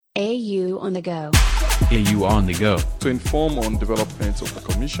AU on the go. AU on the go. To inform on developments of the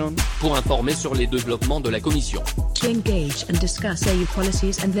Commission. Pour informer sur les développements de la Commission. To engage and discuss AU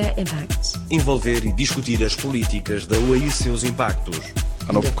policies and their impacts. Envolver e discutir as políticas da UE e seus impactos.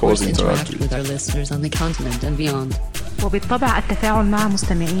 And of course interact with our listeners on the continent and beyond. وبالطبع التفاعل مع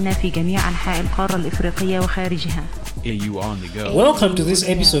مستمعينا في جميع أنحاء القارة الإفريقية وخارجها. AU on the go. Welcome to this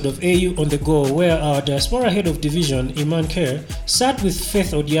episode of AU on the go, where our Diaspora Head of Division, Imam, sat with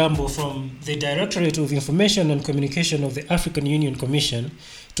Faith Odiambo from the Directorate of Information and Communication of the African Union Commission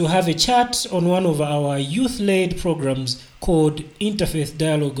to have a chat on one of our youth-led programs called Interfaith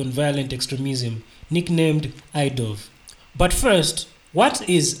Dialogue on Violent Extremism, nicknamed iDove. But first, what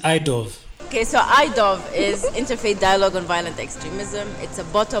is iDove? Okay, so iDove is Interfaith Dialogue on Violent Extremism. It's a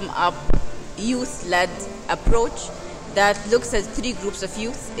bottom-up, youth-led approach that looks at three groups of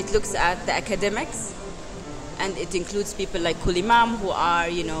youth. It looks at the academics, and it includes people like Imam, who are,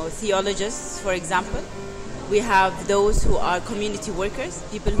 theologists, for example. We have those who are community workers,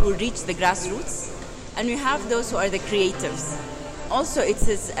 people who reach the grassroots, and we have those who are the creatives. Also, it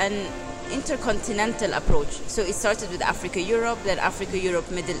is an intercontinental approach. So it started with Africa-Europe, then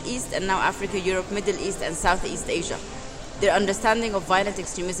Africa-Europe, Middle East, and now Africa-Europe, Middle East, and Southeast Asia. Their understanding of violent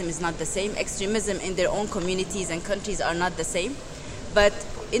extremism is not the same. Extremism in their own communities and countries are not the same. But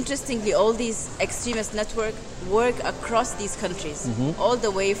interestingly, all these extremist networks work across these countries, all the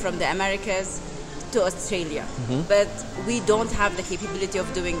way from the Americas to Australia. But we don't have the capability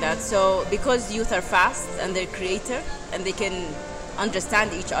of doing that. So because youth are fast and they're creative and they can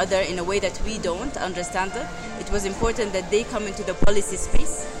understand each other in a way that we don't understand it was important that they come into the policy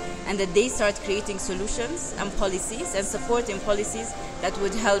space and that they start creating solutions and policies and supporting policies that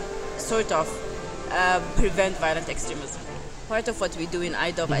would help sort of prevent violent extremism. Part of what we do in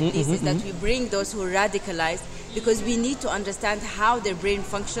iDove at least is that we bring those who radicalize because we need to understand how their brain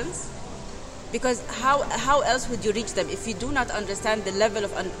functions. Because how else would you reach them if you do not understand the level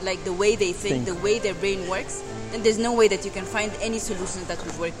of the way they think, the way their brain works? Then there's no way that you can find any solutions that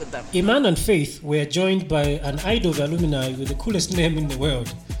would work with them. Imam and Faith were joined by an iDove alumni with the coolest name in the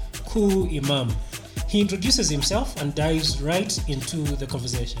world, Cool Imam. He introduces himself and dives right into the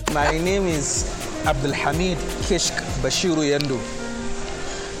conversation. My name is Abdul Hamid Kishk Bashiru Yendu.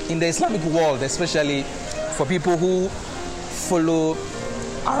 In the Islamic world, especially for people who follow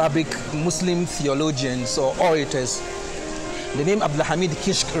Arabic Muslim theologians or orators, the name Abdul Hamid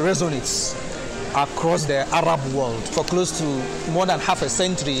Kishk resonates across the Arab world. For close to more than half a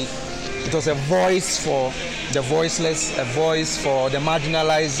century, it was a voice for the voiceless, a voice for the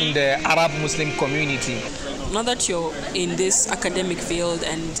marginalized in the Arab Muslim community. Now that you're in this academic field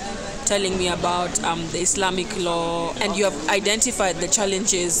and telling me about the Islamic law, and you have identified the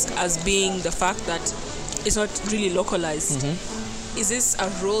challenges as being the fact that it's not really localized, is this a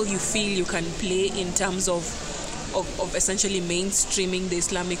role you feel you can play in terms of essentially mainstreaming the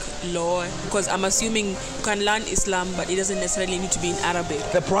Islamic law? Because I'm assuming you can learn Islam, but it doesn't necessarily need to be in Arabic.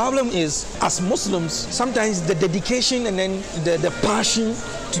 The problem is, as Muslims, sometimes the dedication and then the passion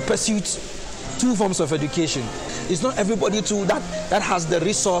to pursue two forms of education. It's not everybody too that has the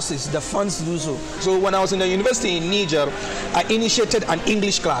resources, the funds to do so. So when I was in the university in Niger, I initiated an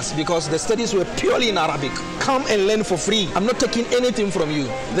English class because the studies were purely in Arabic. Come and learn for free. I'm not taking anything from you.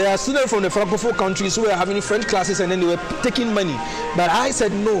 There are students from the Francophone countries who are having French classes and then they were taking money. But I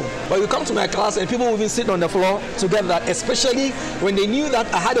said no. But you come to my class and people will even sit on the floor together, especially when they knew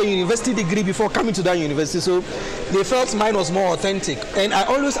that I had a university degree before coming to that university. So they felt mine was more authentic. And I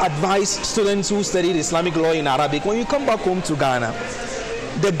always advise students who studied Islamic law in Arabic, when you come back home to Ghana,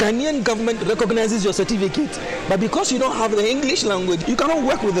 the Ghanaian government recognizes your certificate, but because you don't have the English language, you cannot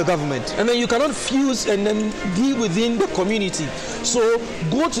work with the government, and then you cannot fuse and then deal within the community. So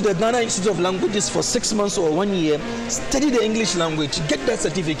go to the Ghana Institute of Languages for 6 months or 1 year, study the English language, get that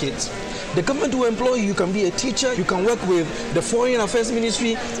certificate. The government will employ you. You can be a teacher. You can work with the Foreign Affairs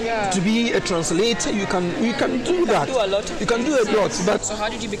Ministry to be a translator. You can do that. Do a lot. You can do a lot. But so how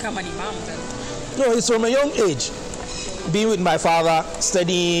did you become an imam then? No, it's from a young age. Being with my father,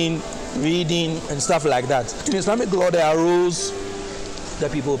 studying, reading, and stuff like that. In Islamic law, there are rules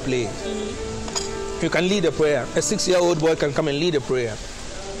that people play. You can lead a prayer. A 6-year-old boy can come and lead a prayer.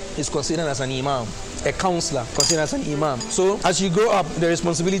 He's considered as an imam. A counselor considered as an imam. So as you grow up, the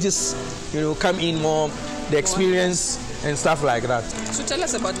responsibilities, come in more, the experience and stuff like that. So tell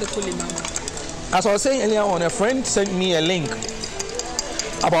us about the Kul Imam. As I was saying earlier on, a friend sent me a link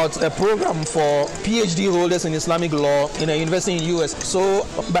about a program for PhD holders in Islamic law in a university in the US. So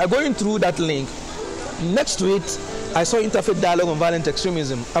by going through that link, next to it, I saw Interfaith Dialogue on Violent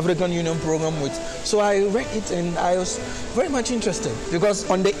Extremism, African Union program so I read it and I was very much interested because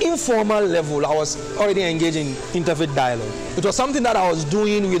on the informal level, I was already engaged in interfaith dialogue. It was something that I was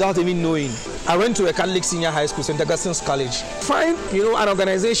doing without even knowing. I went to a Catholic senior high school, St. Augustine's College. Find, an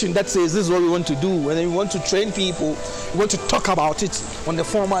organization that says this is what we want to do, and then we want to train people, we want to talk about it on the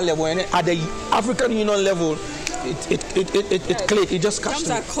formal level, and at the African Union level, it clicked. It just catched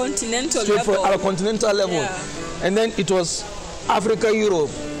me. At a continental level. At a continental level. Yeah. And then it was Africa, Europe.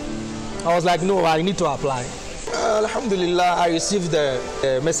 I was like, no, I need to apply. Alhamdulillah, I received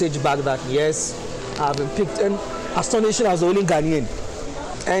the message back that yes, I've been picked, and astonishing, I was the only Ghanaian.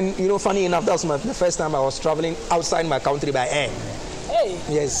 And funny enough, that was the first time I was traveling outside my country by air. Hey,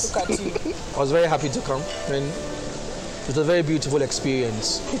 yes. Look at you. I was very happy to come, and it was a very beautiful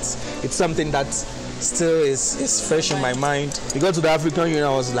experience. It's something that still is fresh in my mind. We got to the African Union,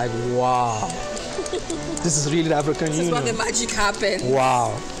 I was like, wow, this is really the African Union. This is where the magic happened.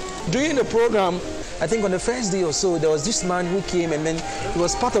 Wow. During the program, I think on the first day or so, there was this man who came, and then he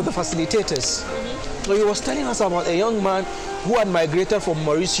was part of the facilitators. So he was telling us about a young man who had migrated from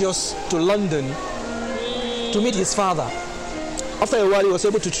Mauritius to London to meet his father. After a while, he was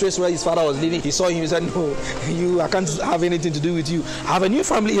able to trace where his father was living. He saw him, he said, no, I can't have anything to do with you. I have a new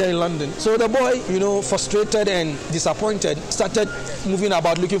family here in London. So the boy, frustrated and disappointed, started moving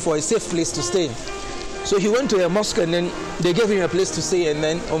about looking for a safe place to stay. So he went to a mosque, and then they gave him a place to stay, and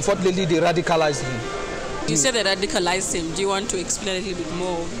then unfortunately they radicalized him. You said they radicalized him. Do you want to explain a little bit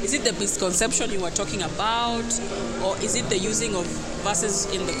more? Is it the misconception you were talking about, or is it the using of verses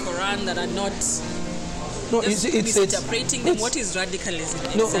in the Quran that are not misinterpreting them? What is radicalism?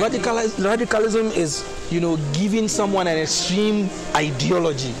 Exactly? No, radicalism is, giving someone an extreme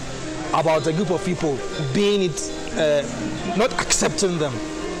ideology about a group of people, being it, not accepting them.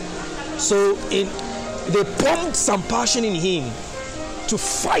 So they pumped some passion in him to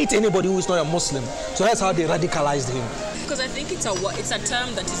fight anybody who is not a Muslim. So that's how they radicalized him. Because I think it's a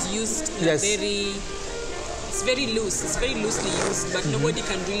term that is used in it's very loose. It's very loosely used, but nobody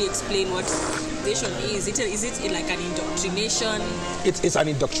can really explain what radicalization is. Is it like an indoctrination? It's an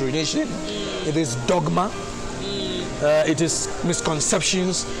indoctrination. It is dogma. It is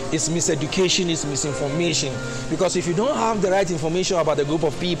misconceptions, it's miseducation, it's misinformation. Because if you don't have the right information about a group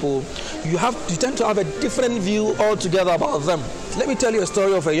of people, you tend to have a different view altogether about them. Let me tell you a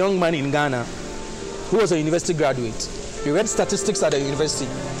story of a young man in Ghana who was a university graduate. He read statistics at the university.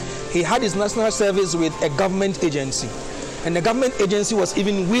 He had his national service with a government agency, and the government agency was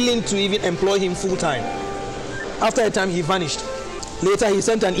even willing to employ him full-time. After a time, he vanished. Later, he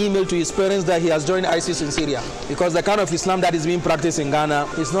sent an email to his parents that he has joined ISIS in Syria because the kind of Islam that is being practiced in Ghana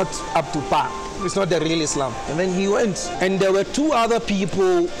is not up to par. It's not the real Islam. And then he went, and there were 2 other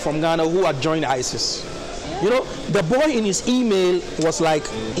people from Ghana who had joined ISIS. The boy in his email was like,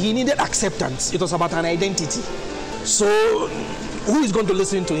 he needed acceptance. It was about an identity. So, who is going to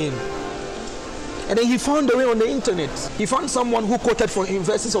listen to him? And then he found a way on the internet. He found someone who quoted from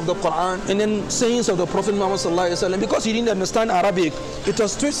verses of the Quran and then sayings of the Prophet Muhammad sallallahu alaihi wasallam. Because he didn't understand Arabic, it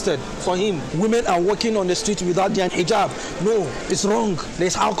was twisted for him. Women are walking on the street without their hijab. No, it's wrong.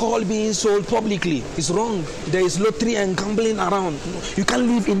 There's alcohol being sold publicly. It's wrong. There is lottery and gambling around. You can't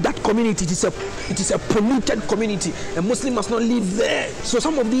live in that community. It is a polluted community. A Muslim must not live there. So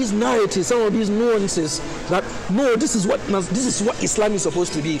some of these narratives, some of these nuances that no, this is what Islam is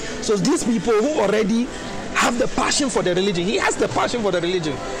supposed to be. So these people who already have the passion for the religion. He has the passion for the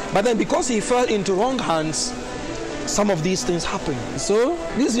religion. But then because he fell into wrong hands, some of these things happen. So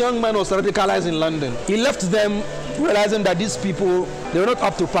this young man was radicalized in London. He left them realizing that these people, they were not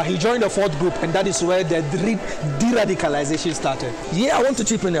up to par. He joined the 4th group, and that is where the de-radicalization started. Yeah, I want to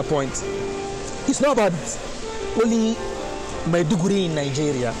chip in a point. It's not about only Maiduguri in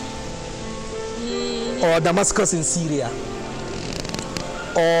Nigeria or Damascus in Syria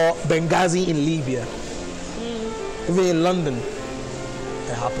or Benghazi in Libya. Even in London,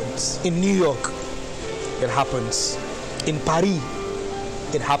 it happens. In New York, it happens. In Paris,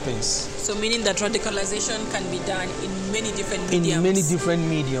 it happens. So meaning that radicalization can be done in many different mediums. In many different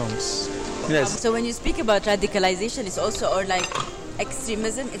mediums. Yes. So when you speak about radicalization, it's also or like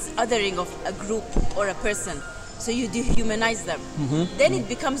extremism, it's othering of a group or a person. So you dehumanize them. Then it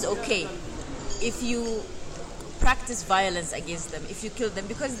becomes okay if you practice violence against them, if you kill them,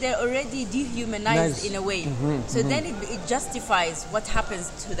 because they're already dehumanized in a way. So then it justifies what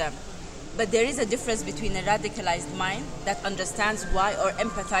happens to them. But there is a difference between a radicalized mind that understands why or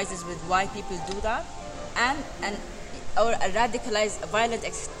empathizes with why people do that, and or a radicalized violent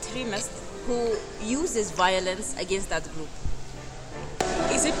extremist who uses violence against that group.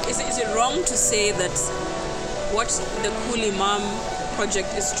 Is it wrong to say that what the Cool Imam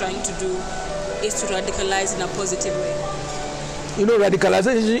project is trying to do is to radicalize in a positive way. You know,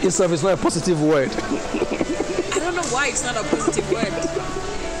 radicalization itself is not a positive word. I don't know why it's not a positive word.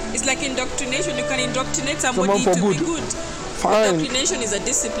 It's like indoctrination. You can indoctrinate somebody Someone for to good. be good. Fine. Indoctrination is a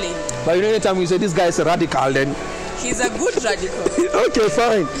discipline. But you know, anytime you say this guy is a radical, then He's a good radical. okay,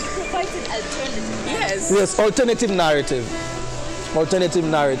 fine. Provides an alternative. Yes. Yes, alternative narrative. Alternative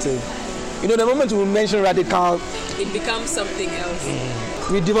narrative. You know, the moment we mention radical, It becomes something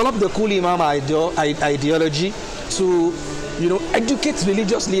else. we developed the Cool Imam ideology to, you know, educate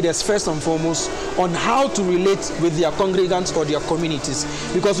religious leaders first and foremost on how to relate with their congregants or their communities.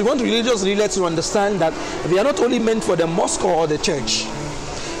 Because we want religious leaders to understand that they are not only meant for the mosque or the church,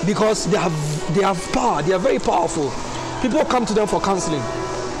 because they have power, they are very powerful. People come to them for counseling.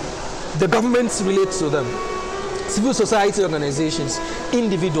 The government relates to them. Civil society organizations,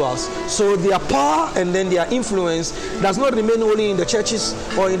 individuals. So their power and then their influence does not remain only in the churches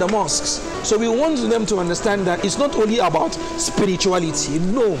or in the mosques. So we want them to understand that it's not only about spirituality.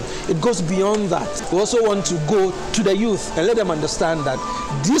 No, it goes beyond that. We also want to go to the youth and let them understand that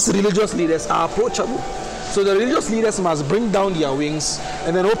these religious leaders are approachable. So the religious leaders must bring down their wings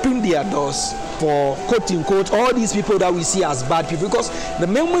and then open their doors for, quote unquote, all these people that we see as bad people. Because the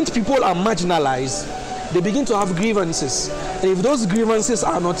moment people are marginalized, they begin to have grievances. And if those grievances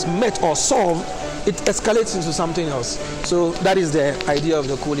are not met or solved, it escalates into something else. So that is the idea of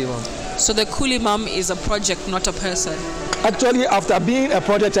the Cool Imam. So the Cool Imam is a project, not a person. Actually, after being a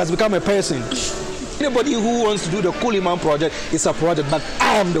project, it has become a person. Anybody who wants to do the Cool Imam project is a project, but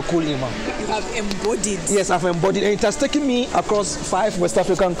I am the Cool Imam. You have embodied. Yes, I've embodied, and it has taken me across 5 West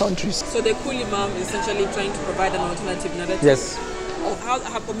African countries. So the Cool Imam is essentially trying to provide an alternative narrative. Yes. Of how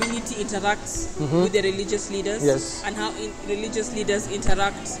her community interacts with the religious leaders, Yes. and how religious leaders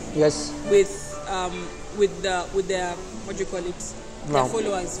interact Yes. with their what do you call it? Their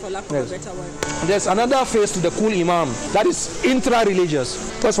followers, for lack of a better word. There's another phase to the Cool Imam, that is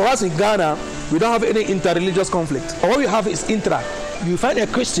intra-religious. Because for us in Ghana, we don't have any inter-religious conflict. All we have is intra. You find a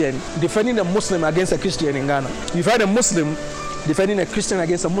Christian defending a Muslim against a Christian in Ghana. You find a Muslim defending a Christian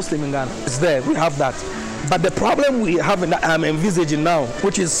against a Muslim in Ghana. It's there, we have that. But the problem we have that I'm envisaging now,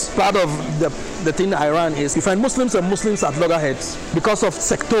 which is part of the thing I ran, is you find Muslims and Muslims at loggerheads because of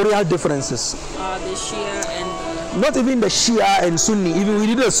sectorial differences. The Shia and not even the Shia and Sunni. Even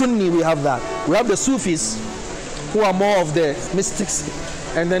within the Sunni, we have that. We have the Sufis, who are more of the mystics,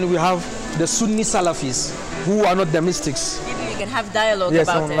 and then we have the Sunni Salafis, who are not the mystics. Maybe we can have dialogue Yes,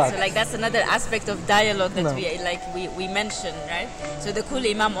 about on it. that. So like that's another aspect of dialogue that No. we mentioned, right? So the Cool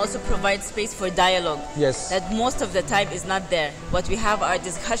Imam also provides space for dialogue. Yes. That most of the time is not there. What we have are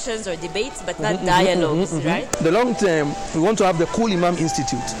discussions or debates, but not dialogues, right? The long term, we want to have the Cool Imam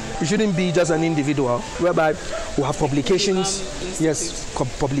Institute. It shouldn't be just an individual, whereby we have publications,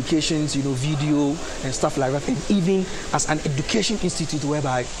 publications, you know, video and stuff like that, and even as an education institute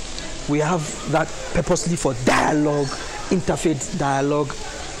whereby we have that purposely for dialogue, interfaith dialogue,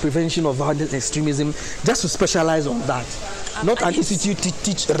 prevention of violent extremism, just to specialize on that. Not an institute to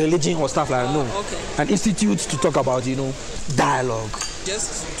teach religion or stuff like that, no. Okay. An institute to talk about, you know, dialogue.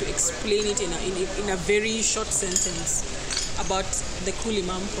 Just to explain it in a very short sentence about the Cool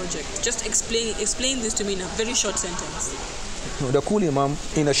Imam project. Just explain this to me in a very short sentence. The Cool Imam,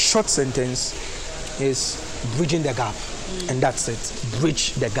 in a short sentence, is bridging the gap. And that's it.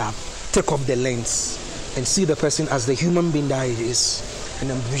 Bridge the gap. Take off the lens and see the person as the human being that he is, and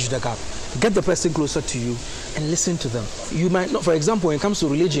then bridge the gap. Get the person closer to you and listen to them. You might not, for example, when it comes to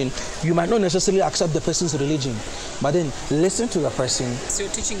religion, you might not necessarily accept the person's religion, but then listen to the person. So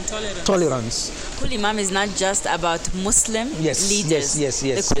you're teaching tolerance. Tolerance. Cool Imam is not just about Muslim leaders. Yes.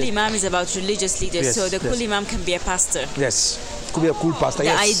 The Cool Imam is about religious leaders. Yes, so the Cool yes. Imam can be a pastor. Yes. Could be a cool pastor. The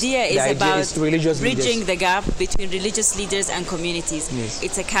Yes. idea is The idea about is religious bridging leaders. the gap between religious leaders and communities. Yes.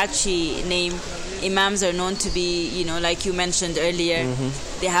 It's a catchy name. Imams are known to be, you know, like you mentioned earlier,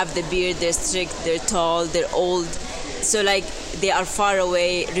 they have the beard, they're strict, they're tall, they're old. So like they are far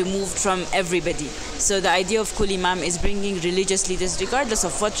away, removed from everybody. So the idea of Cool Imam is bringing religious leaders, regardless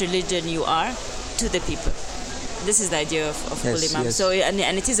of what religion you are, to the people. This is the idea of Cool Imam. Yes. So and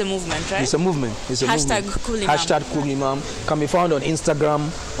it is a movement, right? It's a movement. It's a Hashtag movement. Cool Imam. Hashtag Cool Imam can be found on Instagram,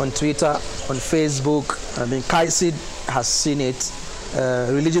 on Twitter, on Facebook. I mean, Kaisid has seen it.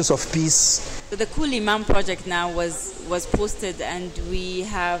 Religions of Peace. So the Cool Imam project now was posted, and we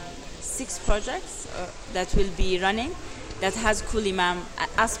have 6 projects that will be running that has Cool Imam,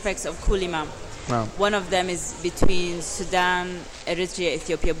 aspects of Cool Imam. Wow. One of them is between Sudan, Eritrea,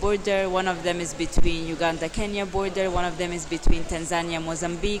 Ethiopia border. One of them is between Uganda, Kenya border. One of them is between Tanzania,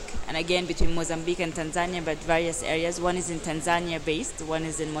 Mozambique, and again between Mozambique and Tanzania, but various areas. One is in Tanzania based, one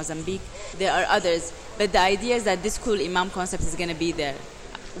is in Mozambique. There are others, but the idea is that this cool Imam concept is going to be there.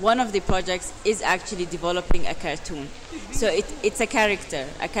 One of the projects is actually developing a cartoon. So it's a character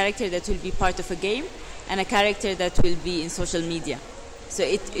that will be part of a game, and a character that will be in social media. So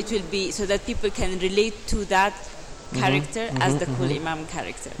it will be so that people can relate to that character as the cool Imam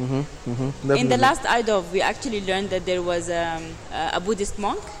character. In the last iDove, we actually learned that there was a Buddhist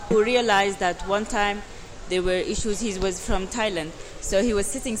monk who realized that one time there were issues. He was from Thailand. So he was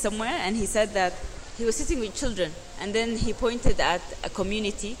sitting somewhere and he said that he was sitting with children. And then he pointed at a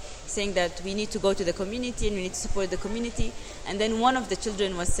community saying that we need to go to the community and we need to support the community. And then one of the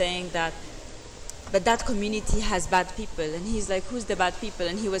children was saying that, but that community has bad people. And he's like, who's the bad people?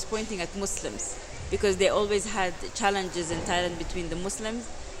 And he was pointing at Muslims because they always had challenges in Thailand between the Muslims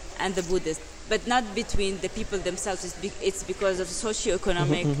and the Buddhists, but not between the people themselves. It's because of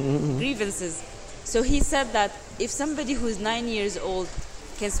socioeconomic grievances. So he said that if somebody who's 9 years old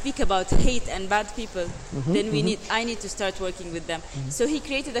can speak about hate and bad people, then I need to start working with them. So he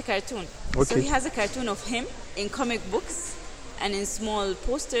created a cartoon. Okay. So he has a cartoon of him in comic books and in small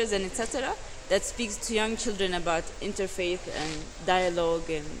posters and etc. that speaks to young children about interfaith and dialogue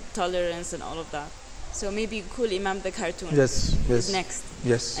and tolerance and all of that. So maybe Cool Imam the cartoon is next.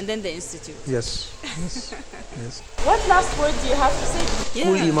 Yes. And then the institute. Yes. What last word do you have to say?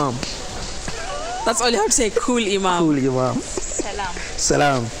 Cool Imam. That's all you have to say. Cool Imam. Cool Imam. Salam.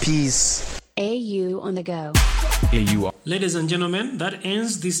 Salam. Peace. AU on the go. AU. Ladies and gentlemen, that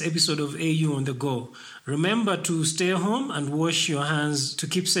ends this episode of AU on the Go. Remember to stay home and wash your hands to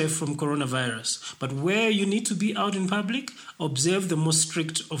keep safe from coronavirus. But where you need to be out in public, observe the most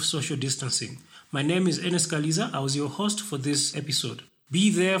strict of social distancing. My name is Enes Kaliza. I was your host for this episode. Be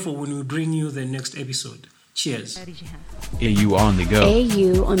there for when we bring you the next episode. Cheers. AU on the go.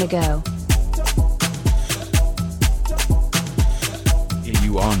 AU on the go.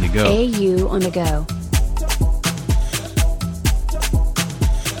 AU on the go. AU on the go.